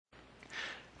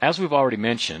as we've already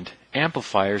mentioned,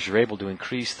 amplifiers are able to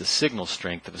increase the signal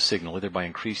strength of a signal, either by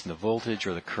increasing the voltage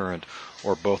or the current,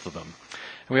 or both of them.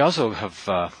 And we also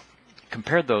have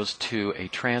compared those to a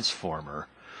transformer,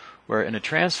 where in a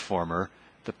transformer,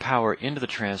 the power into the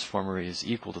transformer is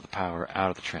equal to the power out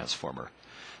of the transformer.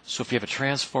 So if you have a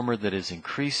transformer that is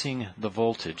increasing the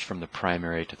voltage from the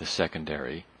primary to the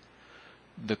secondary,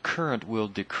 the current will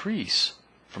decrease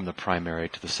from the primary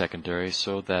to the secondary,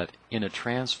 so that in a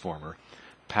transformer,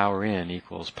 power in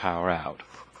equals power out.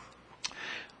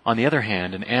 On the other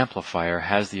hand, an amplifier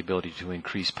has the ability to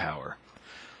increase power.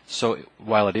 So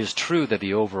while it is true that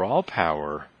the overall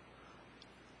power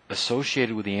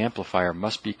associated with the amplifier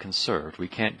must be conserved, we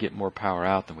can't get more power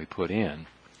out than we put in,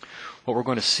 what we're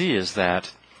going to see is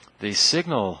that the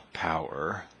signal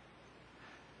power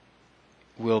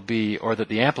will be, or that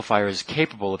the amplifier is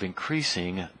capable of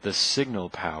increasing the signal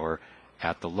power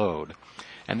at the load.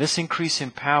 And this increase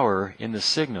in power in the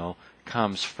signal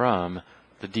comes from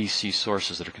the DC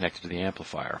sources that are connected to the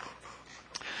amplifier.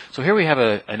 So here we have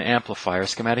an amplifier, a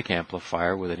schematic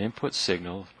amplifier, with an input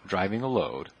signal driving a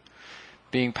load,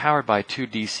 being powered by two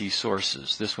DC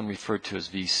sources. This one referred to as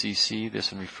VCC,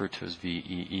 this one referred to as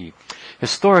VEE.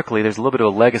 Historically, there's a little bit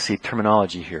of a legacy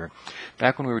terminology here.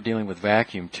 Back when we were dealing with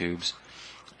vacuum tubes,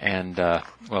 and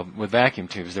with vacuum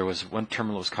tubes, there was one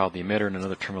terminal that was called the emitter and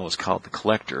another terminal was called the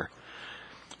collector.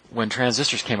 When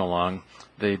transistors came along,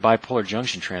 the bipolar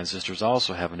junction transistors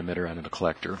also have an emitter and a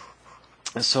collector.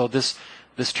 And so this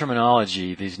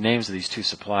terminology, these names of these two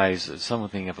supplies, is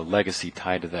something of a legacy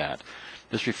tied to that.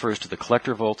 This refers to the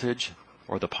collector voltage,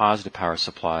 or the positive power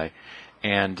supply,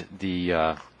 and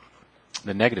the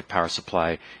negative power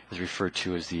supply is referred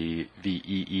to as the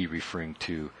VEE, referring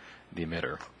to the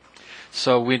emitter.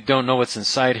 So we don't know what's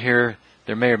inside here.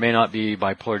 There may or may not be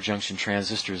bipolar junction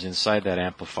transistors inside that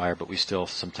amplifier, but we still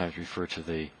sometimes refer to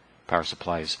the power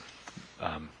supplies.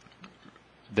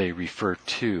 They refer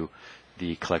to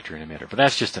the collector and emitter, but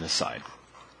that's just an aside.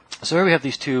 So here we have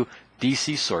these two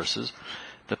DC sources.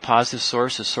 The positive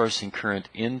source is sourcing current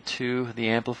into the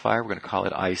amplifier. We're going to call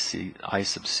it I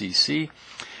sub CC.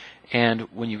 And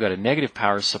when you've got a negative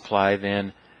power supply,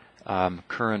 then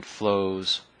current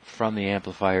flows from the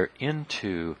amplifier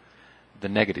into the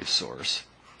negative source.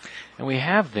 And we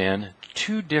have then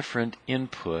two different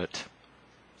input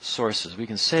sources. We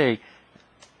can say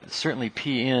certainly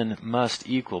P in must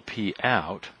equal P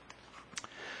out,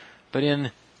 but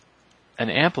in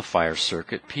an amplifier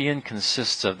circuit, P in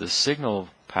consists of the signal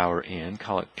power in,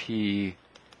 call it P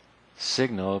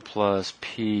signal, plus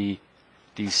P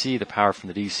DC, the power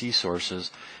from the DC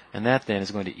sources, and that then is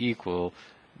going to equal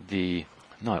the,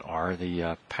 not R,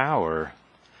 the power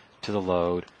to the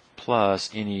load plus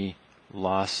any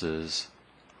losses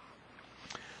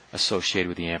associated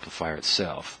with the amplifier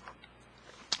itself.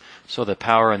 So the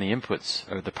power on the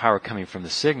inputs, or the power coming from the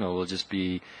signal, will just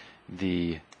be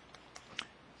the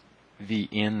V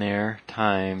in there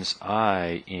times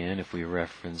I in, if we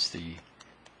reference the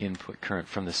input current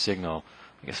from the signal.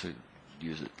 I guess we'd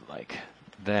use it like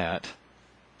that,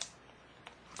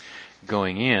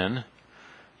 going in,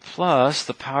 plus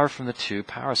the power from the two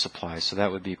power supplies. So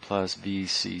that would be plus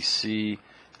VCC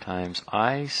times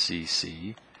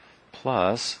ICC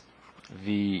plus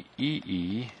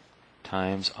VEE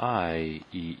times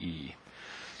IEE.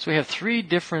 So we have three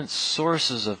different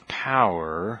sources of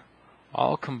power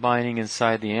all combining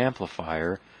inside the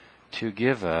amplifier to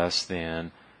give us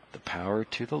then the power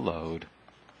to the load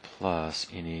plus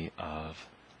any of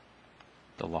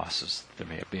the losses there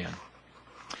may have been.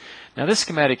 Now this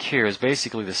schematic here is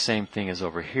basically the same thing as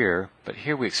over here, but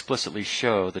here we explicitly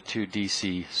show the two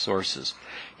DC sources.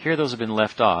 Here those have been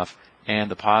left off,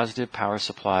 and the positive power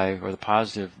supply, or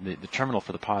the terminal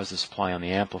for the positive supply on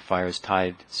the amplifier is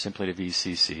tied simply to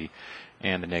VCC,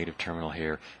 and the negative terminal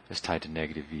here is tied to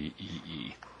negative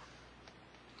VEE.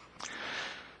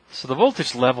 So the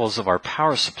voltage levels of our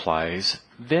power supplies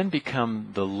then become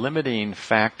the limiting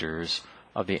factors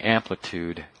of the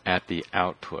amplitude at the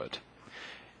output.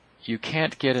 You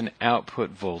can't get an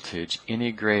output voltage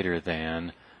any greater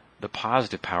than the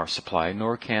positive power supply,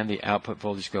 nor can the output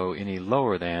voltage go any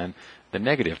lower than the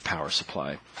negative power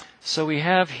supply. So we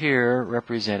have here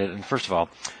represented, and first of all,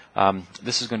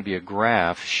 this is going to be a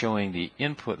graph showing the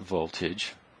input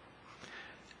voltage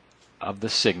of the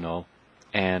signal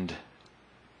and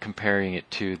comparing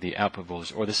it to the output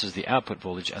voltage, or this is the output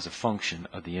voltage as a function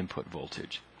of the input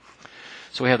voltage.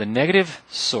 So we have the negative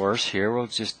source here. We'll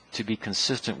just, to be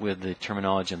consistent with the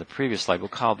terminology on the previous slide, we'll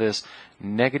call this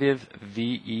negative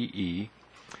VEE.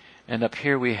 And up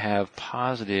here we have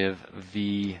positive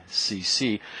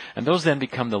VCC. And those then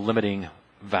become the limiting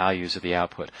values of the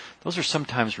output. Those are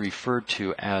sometimes referred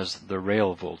to as the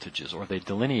rail voltages, or they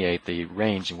delineate the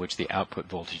range in which the output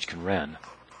voltage can run.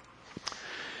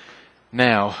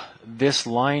 Now, this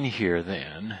line here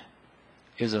then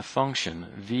is a function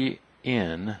V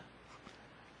in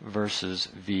versus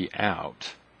V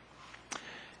out.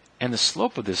 And the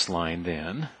slope of this line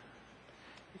then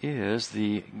is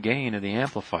the gain of the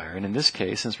amplifier. And in this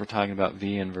case, since we're talking about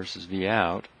V in versus V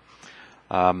out,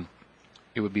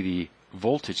 it would be the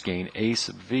voltage gain A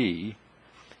sub V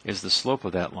is the slope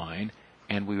of that line,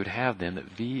 and we would have then that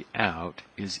V out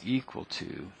is equal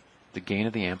to the gain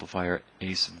of the amplifier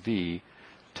A sub V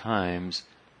times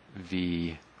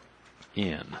V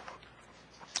in,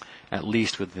 at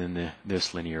least within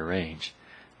this linear range.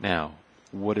 Now,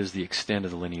 what is the extent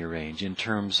of the linear range? In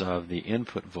terms of the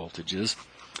input voltages,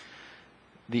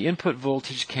 the input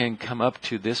voltage can come up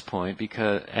to this point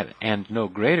and no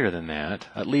greater than that,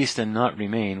 at least, and not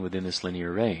remain within this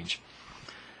linear range.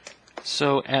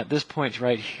 So at this point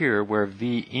right here, where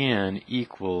V in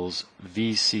equals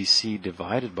VCC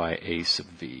divided by A sub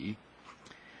V,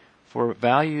 for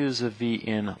values of V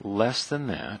in less than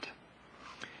that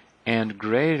and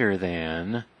greater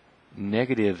than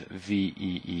negative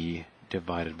VEE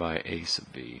divided by A sub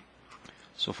V.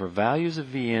 So for values of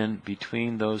V in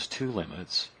between those two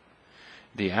limits,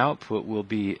 the output will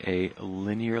be a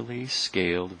linearly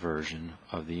scaled version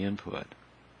of the input.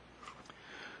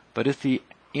 But if the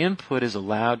input is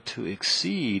allowed to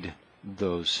exceed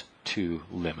those two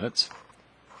limits,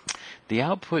 the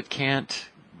output can't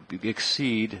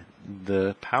exceed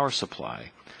the power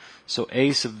supply. So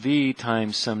A sub V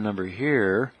times some number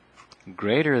here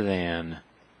greater than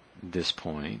this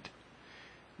point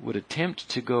would attempt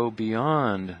to go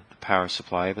beyond the power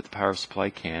supply, but the power supply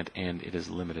can't, and it is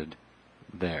limited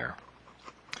there.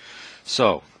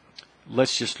 So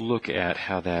let's just look at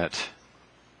how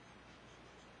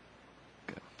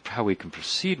we can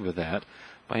proceed with that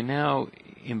by now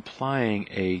implying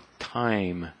a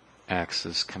time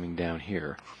axis coming down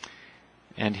here.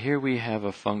 And here we have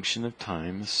a function of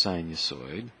time, a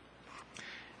sinusoid,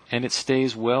 and it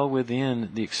stays well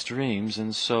within the extremes,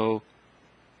 and so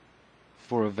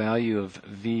for a value of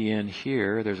V in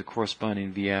here, there's a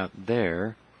corresponding V out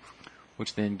there,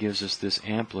 which then gives us this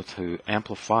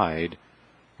amplified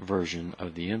version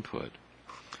of the input.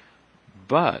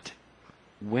 But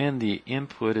when the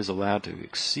input is allowed to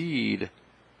exceed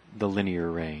the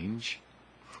linear range,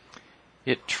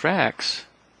 it tracks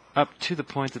up to the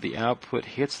point that the output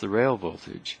hits the rail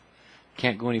voltage.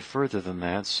 Can't go any further than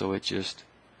that, so it just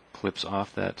clips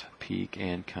off that peak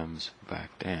and comes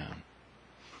back down.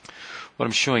 What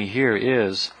I'm showing here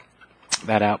is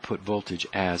that output voltage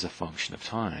as a function of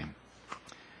time.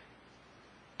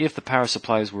 If the power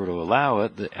supplies were to allow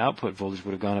it, the output voltage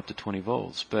would have gone up to 20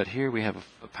 volts. But here we have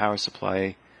a power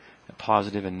supply at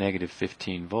positive and negative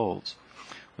 15 volts.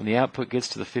 When the output gets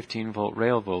to the 15 volt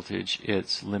rail voltage,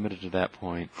 it's limited to that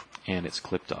point and it's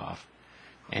clipped off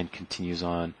and continues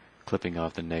on clipping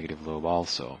off the negative lobe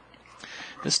also.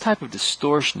 This type of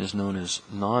distortion is known as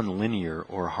nonlinear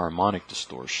or harmonic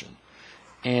distortion.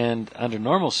 And under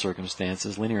normal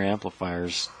circumstances, linear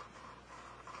amplifiers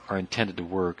are intended to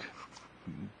work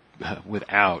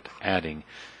without adding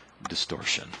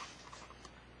distortion.